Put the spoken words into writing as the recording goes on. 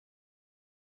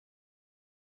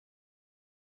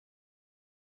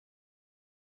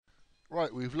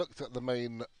Right, we've looked at the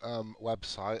main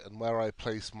website and where I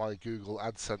place my Google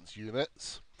AdSense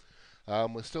units.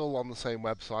 We're still on the same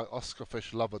website,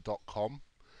 oscarfishlover.com,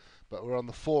 but we're on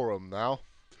the forum now.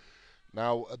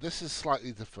 Now, this is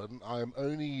slightly different. I'm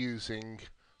only using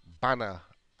banner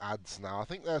ads now. I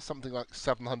think they're something like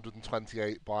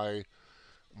 728 by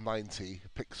 90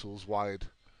 pixels wide,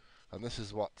 and this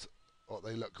is what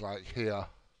they look like here.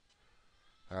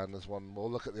 And there's one.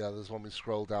 We'll look at the others when we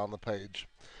scroll down the page.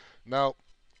 Now,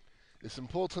 it's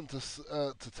important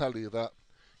to tell you that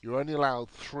you're only allowed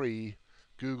 3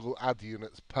 Google Ad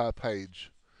units per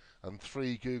page and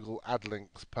 3 Google Ad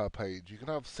links per page. You can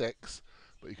have 6,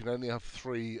 but you can only have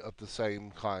 3 of the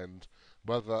same kind.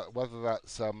 Whether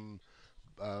that's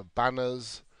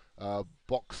banners,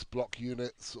 box block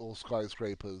units, or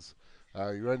skyscrapers,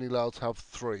 you're only allowed to have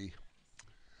 3.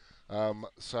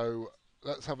 So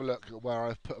let's have a look at where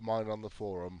I've put mine on the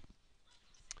forum.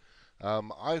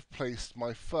 I've placed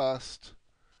my first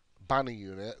banner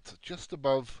unit just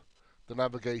above the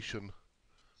navigation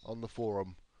on the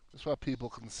forum. That's where people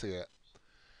can see it.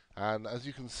 And as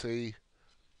you can see,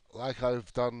 like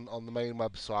I've done on the main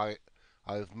website,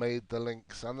 I've made the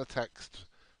links and the text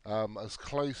as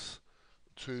close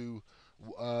to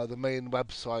the main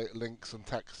website links and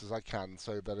text as I can,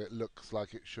 so that it looks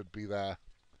like it should be there.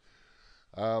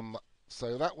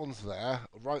 So that one's there,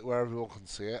 right where everyone can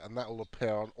see it, and that will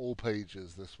appear on all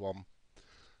pages, this one.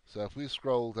 So if we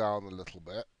scroll down a little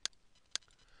bit,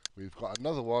 we've got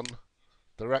another one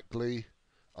directly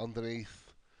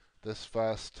underneath this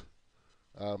first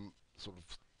sort of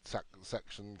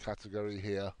section category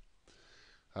here.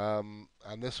 And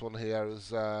this one here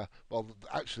is, well,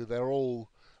 actually they're all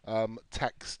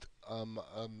text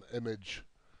image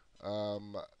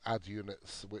ad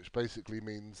units, which basically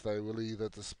means they will either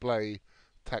display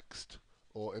text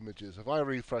or images. If I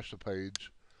refresh the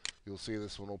page, you'll see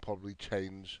this one will probably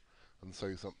change and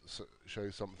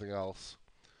show something else.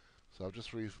 So I've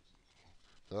just so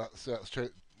that's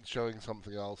showing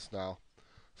something else now.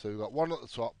 So we've got one at the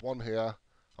top, one here,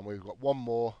 and we've got one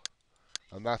more,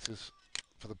 and that is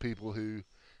for the people who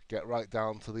get right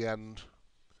down to the end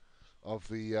of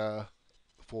the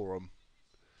forum.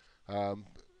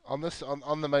 On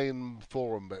the main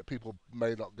forum bit, people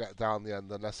may not get down the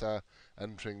end unless they're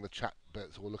entering the chat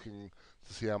bits or looking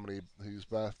to see whose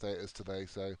birthday it is today.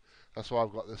 So that's why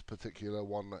I've got this particular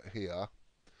one here.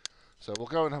 So we'll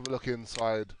go and have a look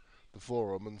inside the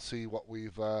forum and see what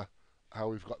how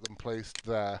we've got them placed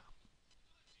there.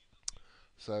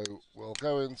 So we'll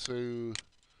go in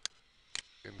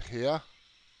here.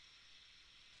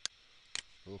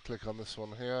 We'll click on this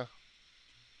one here.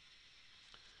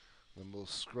 Then we'll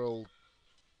scroll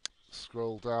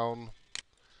down,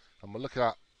 and we'll look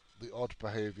at the odd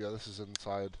behavior. This is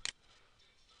inside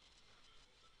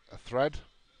a thread.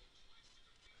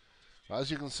 Now, as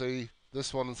you can see,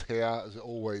 this one's here as it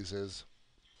always is.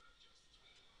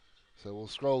 So we'll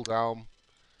scroll down,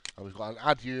 and we've got an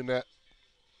ad unit.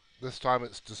 This time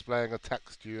it's displaying a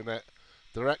text unit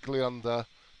directly under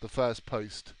the first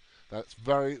post. That's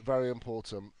very, very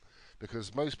important,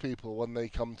 because most people, when they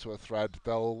come to a thread,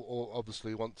 they'll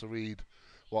obviously want to read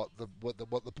what the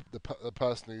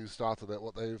person who started it,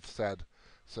 what they've said.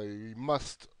 So you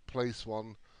must place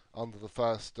one under the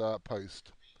first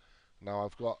post. Now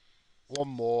I've got one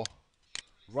more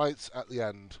right at the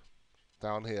end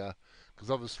down here,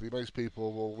 because obviously most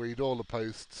people will read all the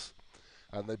posts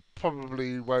and they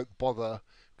probably won't bother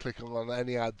clicking on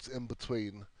any ads in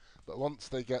between. But once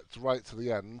they get right to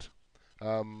the end,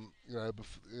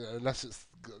 unless it's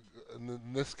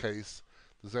in this case,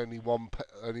 there's only one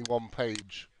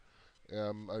page,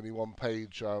 in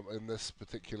this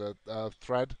particular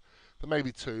thread. There may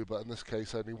be 2, but in this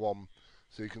case only 1.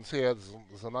 So you can see here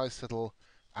there's a nice little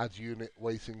ad unit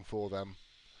waiting for them.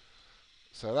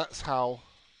 So that's how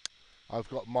I've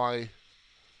got my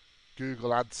Google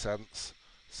AdSense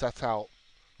set out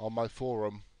on my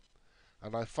forum,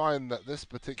 and I find that this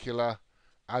particular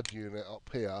ad unit up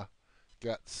here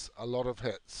gets a lot of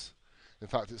hits. In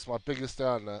fact, it's my biggest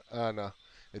earner.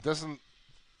 It doesn't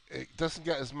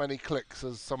get as many clicks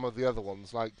as some of the other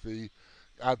ones, like the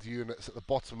ad units at the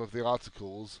bottom of the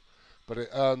articles, but it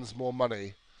earns more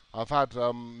money. I've had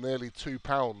nearly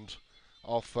 £2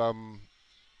 off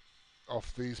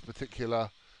these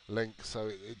particular links, so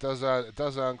it does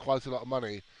earn quite a lot of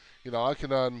money. I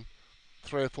can earn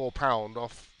 £3 or £4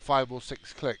 off 5 or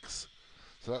 6 clicks,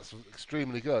 so that's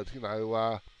extremely good.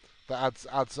 That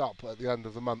adds up at the end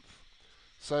of the month.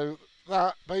 So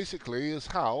that basically is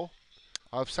how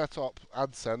I've set up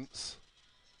AdSense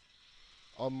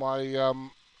on my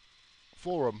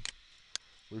forum.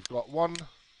 We've got one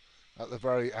at the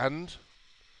very end,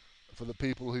 for the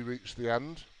people who reach the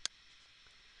end.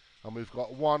 And we've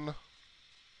got one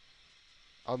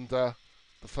under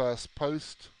the first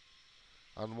post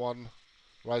and one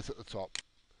right at the top.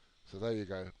 So there you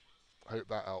go. Hope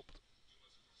that helped.